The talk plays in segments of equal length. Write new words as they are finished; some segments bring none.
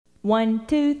1,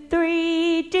 2,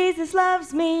 3, Jesus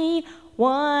loves me.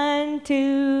 1,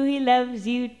 2, he loves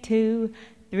you too.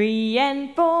 3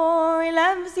 and 4, he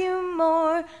loves you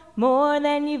more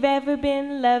than you've ever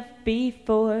been loved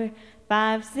before.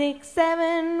 5, 6,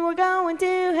 7, we're going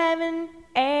to heaven.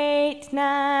 8,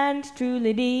 9, it's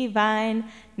truly divine.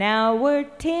 Now we're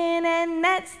 10 and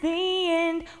that's the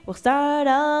end. We'll start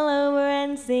all over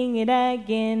and sing it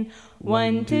again.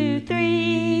 1, 2,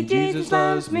 3, Jesus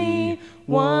loves me.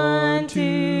 1, 2,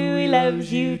 he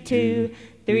loves you too.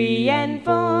 3 and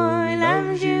 4, he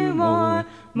loves you more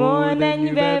than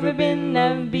you've ever been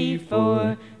loved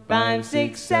before. 5,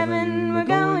 6, 7, we're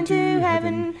going to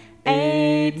heaven.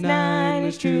 8, 9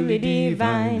 is truly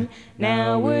divine.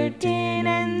 Now we're 10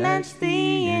 and that's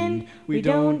the end. We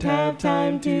don't have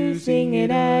time to sing it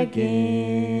again.